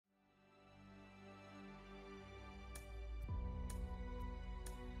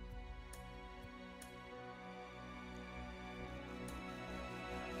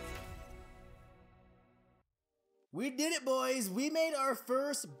We did it, boys. We made our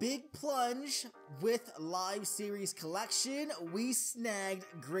first big plunge with Live Series Collection. We snagged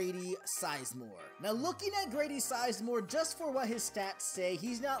Grady Sizemore. Now, looking at Grady Sizemore, just for what his stats say,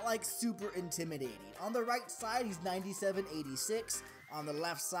 he's not like super intimidating. On the right side, he's 97-86. On the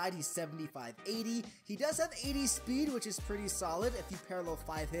left side, he's 75-80. He does have 80 speed, which is pretty solid. If you parallel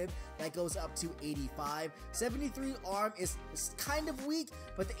 5 him, that goes up to 85. 73 arm is kind of weak,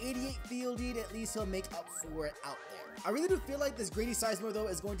 but the 88 fielding, at least he'll make up for it out there. I really do feel like this Grady Sizemore, though,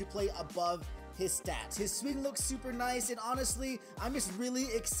 is going to play above his stats. His swing looks super nice, and honestly, I'm just really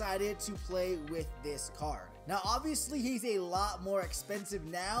excited to play with this card. Now, obviously, he's a lot more expensive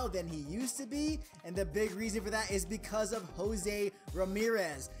now than he used to be, and the big reason for that is because of Jose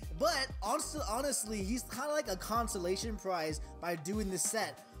Ramirez. But honestly, he's kind of like a consolation prize by doing this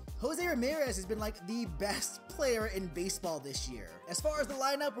set. Jose Ramirez has been like the best player in baseball this year. As far as the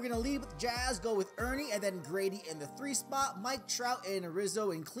lineup, we're going to lead with Jazz, go with Ernie, and then Grady in the 3 spot, Mike Trout and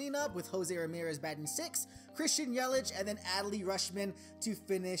Rizzo in cleanup with Jose Ramirez batting 6, Christian Yelich, and then Adley Rutschman to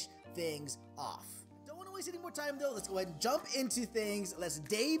finish things off. Don't want to waste any more time though, let's go ahead and jump into things. Let's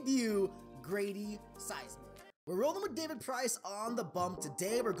debut Grady Sizemore. We're rolling with David Price on the bump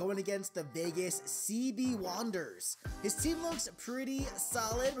today. We're going against the Vegas CB Wanderers. His team looks pretty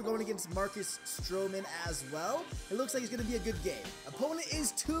solid. We're going against Marcus Stroman as well. It looks like it's going to be a good game. Opponent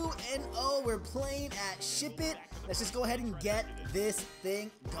is 2-0. We're playing at Ship It. Let's just go ahead and get this thing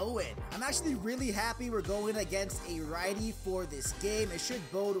going. I'm actually really happy we're going against a righty for this game. It should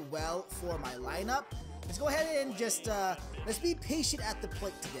bode well for my lineup. Let's go ahead and just, let's be patient at the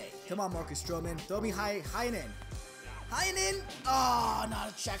plate today. Come on, Marcus Stroman. Throw me high and in. High and in. Oh,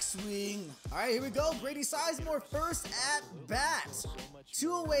 not a check swing. All right, here we go. Grady Sizemore first at bat.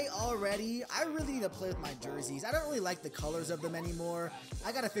 2 away already. I really need to play with my jerseys. I don't really like the colors of them anymore.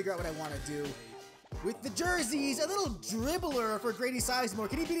 I got to figure out what I want to do with the jerseys. A little dribbler for Grady Sizemore.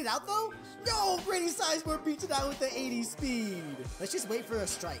 Can he beat it out, though? No, Grady Sizemore beats it out with the 80 speed. Let's just wait for a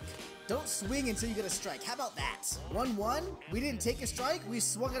strike. Don't swing until you get a strike. How about that? 1-1. We didn't take a strike. We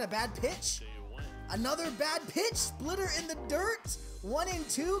swung at a bad pitch. Another bad pitch. Splitter in the dirt.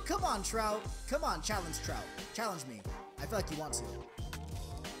 1-2. Come on, Trout. Come on, challenge Trout. Challenge me. I feel like you want to.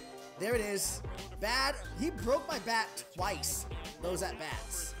 There it is. Bad. He broke my bat twice. Those at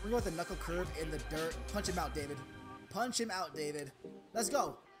bats. We're going with the knuckle curve in the dirt. Punch him out, David. Punch him out, David. Let's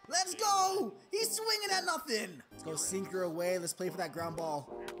go. Let's go! He's swinging at nothing! Let's go sinker away. Let's play for that ground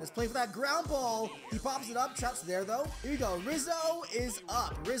ball. Let's play for that ground ball. He pops it up. Trout's there, though. Here we go. Rizzo is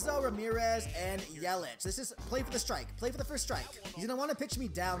up. Rizzo, Ramirez, and Yelich. Let's just play for the strike. Play for the first strike. He's going to want to pitch me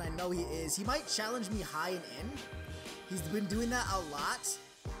down. I know he is. He might challenge me high and in. He's been doing that a lot.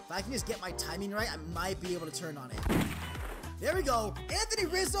 If I can just get my timing right, I might be able to turn on it. There we go. Anthony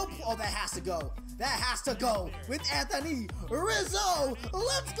Rizzo. Oh, that has to go. That has to go with Anthony Rizzo.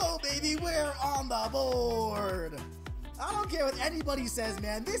 Let's go, baby. We're on the board. I don't care what anybody says,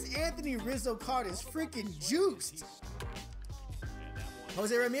 man. This Anthony Rizzo card is freaking juiced.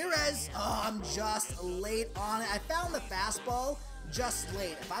 Jose Ramirez. Oh, I'm just late on it. I found the fastball just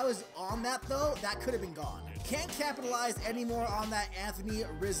late. If I was on that, though, that could have been gone. Can't capitalize anymore on that Anthony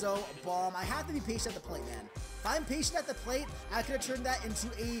Rizzo bomb. I have to be patient at the plate, man. If I'm patient at the plate, I could have turned that into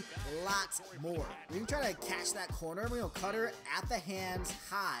a lot more. We're going to try to catch that corner. We're going to cut her at the hands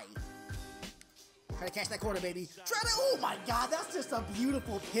high. Try to catch that corner, baby. Try to, oh my God, that's just a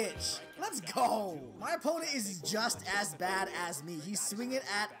beautiful pitch. Let's go. My opponent is just as bad as me. He's swinging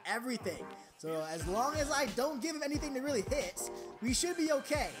at everything. So as long as I don't give him anything to really hit, we should be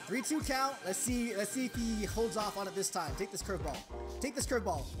okay. 3-2 count. Let's see if he holds off on it this time. Take this curveball. Take this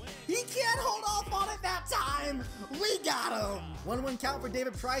curveball. He can't hold off on it that time. We got him. 1-1 count for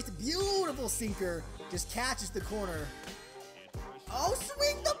David Price. Beautiful sinker. Just catches the corner. Oh,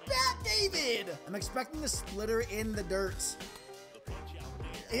 swing the bat, David! I'm expecting the splitter in the dirt.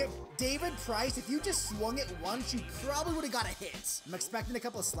 David Price, if you just swung it once, you probably would have got a hit. I'm expecting a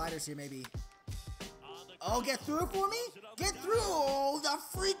couple of sliders here, maybe. Oh, get through it for me? Get through! Oh,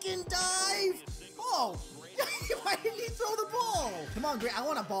 the freaking dive! Oh, why didn't he throw the ball? Come on, I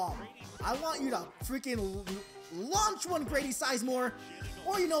want a bomb. I want you to freaking launch one, Grady Sizemore.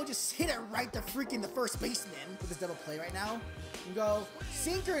 Or, you know, just hit it right to freaking the first baseman with this double play right now. And go,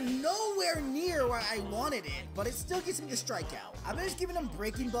 sinker nowhere near where I wanted it, but it still gets me the strikeout. I've been just giving him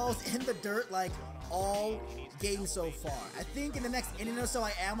breaking balls in the dirt like all game so far. I think in the next inning or so,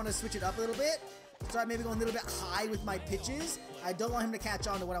 I am going to switch it up a little bit. Start maybe going a little bit high with my pitches. I don't want him to catch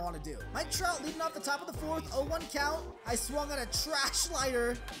on to what I want to do. Mike Trout leading off the top of the 4th, 0-1 count. I swung at a trash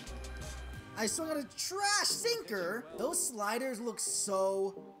slider. I swung at a trash sinker. Those sliders look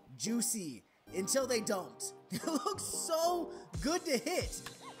so juicy. until they don't. It looks so good to hit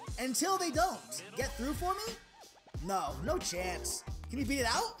until they don't. Get through for me? No, no chance. Can you beat it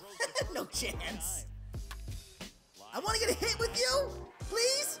out? No chance. I want to get a hit with you,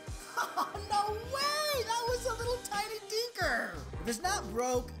 please? Oh, no way! That was a little tiny dinker. If it's not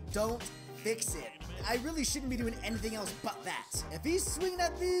broke, don't fix it. I really shouldn't be doing anything else but that. If he's swinging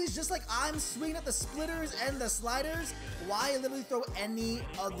at these just like I'm swinging at the splitters and the sliders, why literally throw any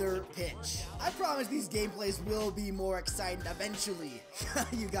other pitch? I promise these gameplays will be more exciting eventually.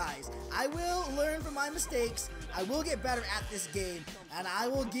 You guys, I will learn from my mistakes. I will get better at this game, and I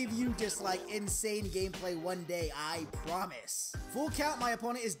will give you just like insane gameplay one day, I promise. Full count, my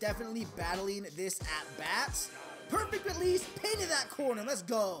opponent is definitely battling this at bat. Perfect release, painted that corner, let's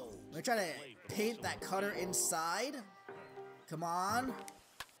go. I'm gonna try to paint that cutter inside. Come on.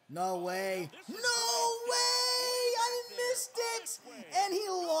 No way. No way! I missed it! And he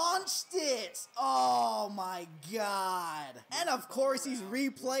launched it! Oh my god. And of course he's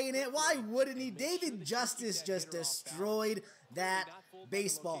replaying it. Why wouldn't he? David Justice just destroyed that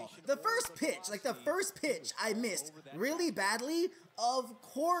baseball. The first pitch I missed really badly. Of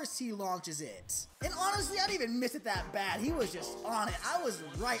course he launches it. And honestly, I didn't even miss it that bad. He was just on it. I was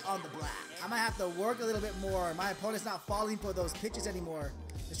right on the black. I might have to work a little bit more. My opponent's not falling for those pitches anymore.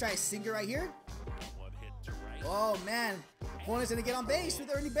 Let's try a sinker right here. Oh man, opponent's gonna get on base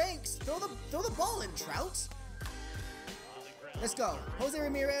with Ernie Banks. Throw the ball in, Trout. Let's go. Jose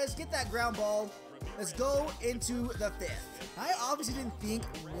Ramirez, get that ground ball. Let's go into the fifth. I obviously didn't think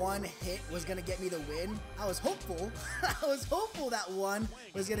one hit was gonna get me the win. I was hopeful. I was hopeful that one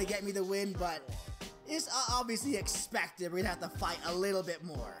was gonna get me the win, but it's obviously expected. We're gonna have to fight a little bit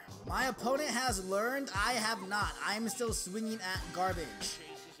more. My opponent has learned. I have not. I'm still swinging at garbage.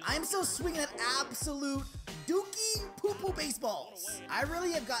 I'm still swinging at absolute dookie poo-poo baseballs. I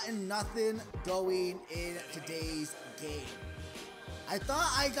really have gotten nothing going in today's game. I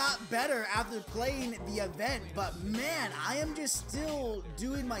thought I got better after playing the event, but man, I am just still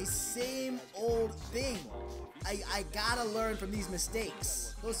doing my same old thing. I gotta learn from these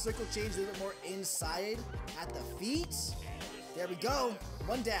mistakes. Those circle change a little bit more inside at the feet. There we go.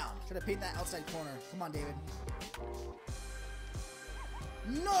 One down. Try to paint that outside corner. Come on, David.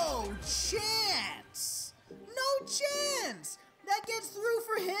 No chance! No chance! That gets through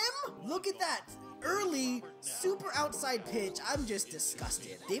for him? Look at that early, super outside pitch. I'm just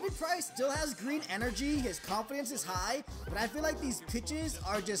disgusted. David Price still has green energy. His confidence is high, but I feel like these pitches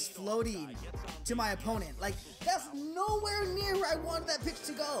are just floating to my opponent. Like, that's nowhere near where I wanted that pitch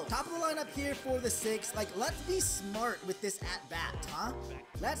to go. Top of the lineup here for the sixth. Like, let's be smart with this at-bat, huh?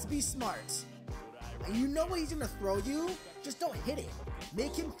 Let's be smart. You know what he's gonna throw you? Just don't hit it.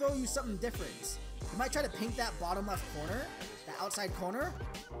 Make him throw you something different. You might try to paint that bottom left corner, that outside corner.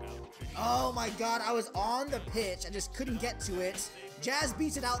 Oh my god, I was on the pitch. I just couldn't get to it. Jazz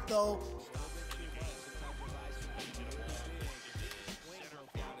beats it out though.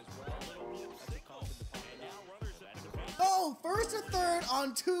 Oh, first or third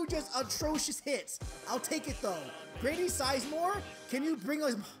on two just atrocious hits. I'll take it though. Grady Sizemore, can you bring him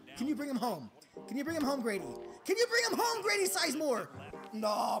home? Can you bring him home, Grady? Can you bring him home, Grady Sizemore? No,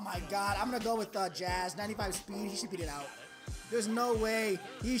 oh my god, I'm gonna go with Jazz, 95 speed, he should beat it out. There's no way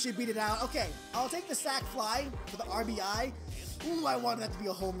he should beat it out. Okay, I'll take the sac fly for the RBI. Ooh, I wanted that to be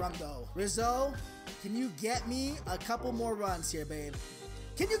a home run though. Rizzo, can you get me a couple more runs here, babe?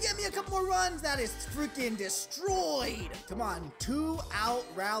 Can you get me a couple more runs? That is freaking destroyed. Come on, 2-out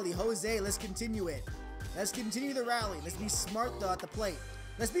rally. Jose, let's continue it. Let's continue the rally. Let's be smart though at the plate.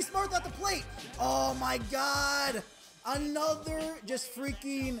 Let's be smart at the plate. Oh my god. Another just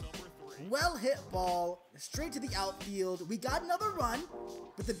freaking well hit ball straight to the outfield. We got another run,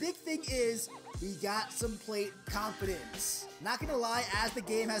 but the big thing is we got some plate confidence. Not gonna lie, as the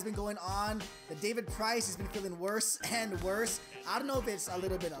game has been going on, the David Price has been feeling worse and worse. I don't know if it's a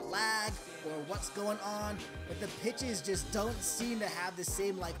little bit of lag or what's going on, but the pitches just don't seem to have the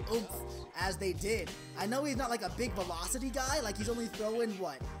same like oomph as they did. I know he's not like a big velocity guy, like he's only throwing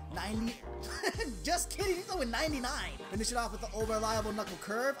what, 90? Just kidding, he's throwing 99. Finish it off with the over-reliable knuckle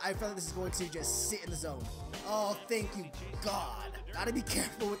curve. I feel like this is going to just sit in the zone. Oh, thank you, God. Gotta be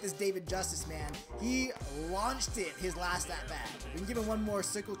careful with this David Justice, man. He launched it his last at-bat. We can give him one more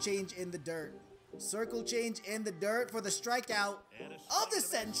circle change in the dirt. Circle change in the dirt for the strikeout of the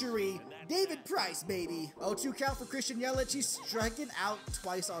century. David Price, baby. 0-2 count for Christian Yelich. He's striking out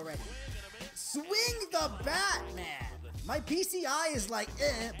twice already. Swing the bat, man. My PCI is like,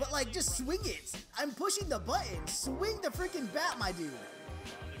 but like, just swing it. I'm pushing the button. Swing the freaking bat, my dude.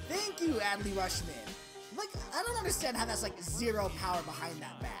 Thank you, Adley Rushman. Like, I don't understand how that's like 0 power behind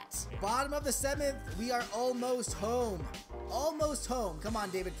that bat. Bottom of the 7th, we are almost home. Almost home. Come on,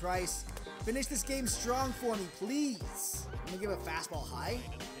 David Price. Finish this game strong for me, please. I'm gonna give a fastball high.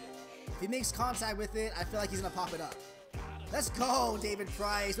 If he makes contact with it, I feel like he's gonna pop it up. Let's go, David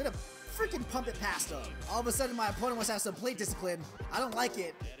Price. Way to freaking pump it past him. All of a sudden, my opponent wants to have some plate discipline. I don't like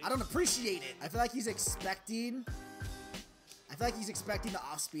it. I don't appreciate it. I feel like he's expecting the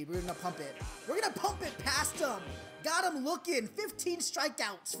off speed. We're gonna pump it. We're gonna pump it past him. Got him looking. 15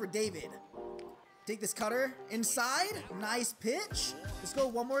 strikeouts for David. Take this cutter inside. Nice pitch. Let's go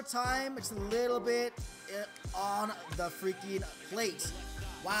one more time. It's a little bit on the freaking plate.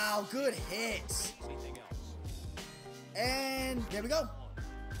 Wow, good hit. And there we go.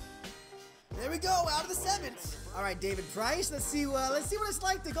 There we go, out of the 7th. All right, David Price, let's see what it's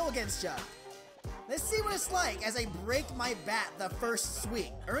like to go against ya. Let's see what it's like as I break my bat the first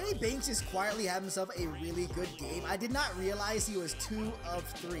swing. Ernie Banks is quietly having himself a really good game. I did not realize he was 2 of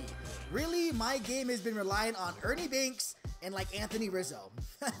 3. Really, my game has been relying on Ernie Banks and like Anthony Rizzo.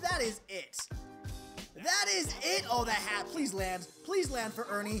 That is it. That is it. Oh, that hat. Please land. Please land for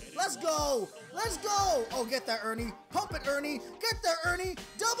Ernie. Let's go. Let's go. Oh, get that, Ernie. Pump it, Ernie. Get there, Ernie.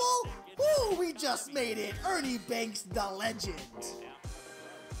 Double. Woo, we just made it. Ernie Banks, the legend.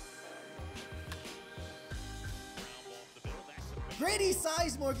 Grady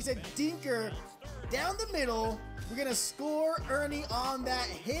Sizemore gets a dinker down the middle. We're going to score Ernie on that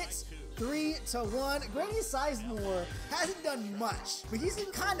hit. 3-1. Grady Sizemore hasn't done much, but he's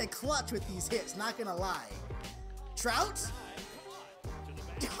been kind of clutch with these hits, not gonna lie. Trout?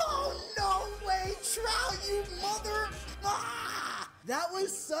 Oh, no way, Trout, you mother... Ah! That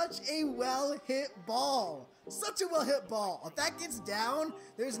was such a well-hit ball. Such a well-hit ball. If that gets down,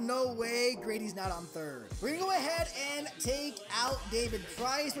 there's no way Grady's not on third. We're gonna go ahead and take out David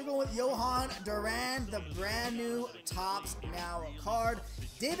Price. We're going with Johan Duran, the brand new Tops Now card.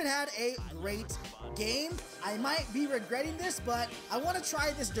 David had a great game. I might be regretting this, but I want to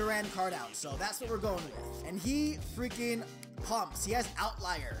try this Duran card out, so that's what we're going with. And he freaking pumps. He has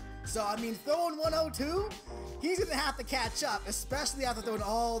outlier. So, I mean, throwing 102, he's going to have to catch up, especially after throwing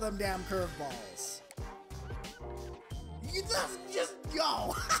all them damn curveballs. You just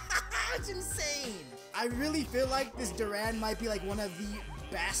go. It's insane. I really feel like this Duran might be like one of the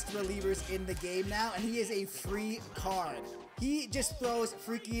best relievers in the game now, and he is a free card. He just throws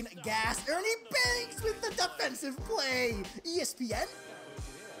freaking gas. Ernie Banks with the defensive play. ESPN.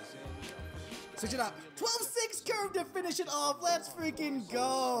 Switch it up. 12-6 curve to finish it off. Let's freaking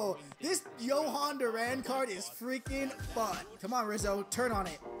go. This Johan Duran card is freaking fun. Come on, Rizzo. Turn on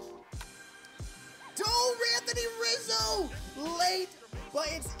it. Oh, Anthony Rizzo. Late, but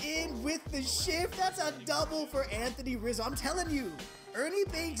it's in with the shift. That's a double for Anthony Rizzo. I'm telling you, Ernie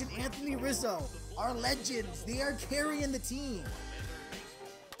Banks and Anthony Rizzo are legends. They are carrying the team.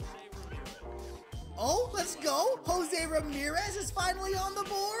 Oh, let's go. Jose Ramirez is finally on the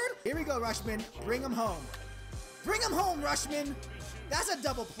board. Here we go, Rushman. Bring him home. Bring him home, Rushman. That's a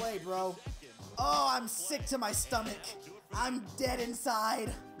double play, bro. Oh, I'm sick to my stomach. I'm dead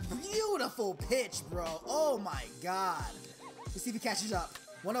inside. Beautiful pitch, bro. Oh, my God. Let's see if he catches up.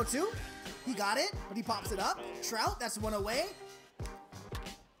 102. He got it, but he pops it up. Trout, that's one away.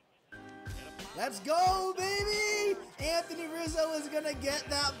 Let's go, baby! Anthony Rizzo is gonna get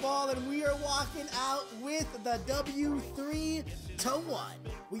that ball, and we are walking out with the W 3-1.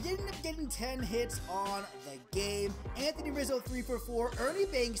 We ended up getting 10 hits on the game. Anthony Rizzo 3 for 4, Ernie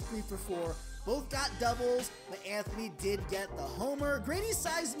Banks 3 for 4. Both got doubles, but Anthony did get the homer. Grady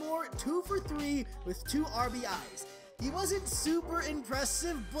Sizemore 2 for 3 with 2 RBIs. He wasn't super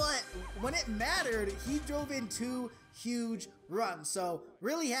impressive, but when it mattered, he drove in 2 huge runs. So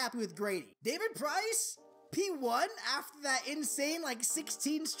really happy with Grady. David Price, P1 after that insane like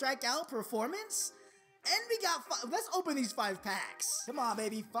 16 strikeout performance. And we got 5. Let's open these 5 packs. Come on,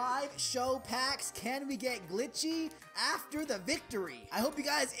 baby. 5 show packs. Can we get glitchy after the victory? I hope you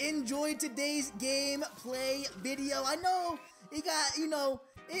guys enjoyed today's gameplay video. I know it got,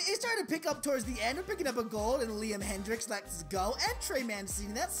 it started to pick up towards the end. We're picking up a gold and Liam Hendricks, let's go. And Trey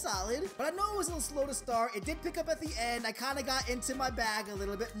Mancini, that's solid. But I know it was a little slow to start. It did pick up at the end. I kind of got into my bag a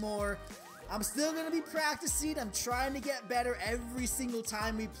little bit more. I'm still going to be practicing. I'm trying to get better every single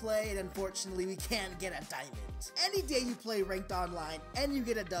time we play. And unfortunately, we can't get a diamond. Any day you play ranked online and you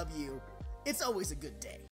get a W, it's always a good day.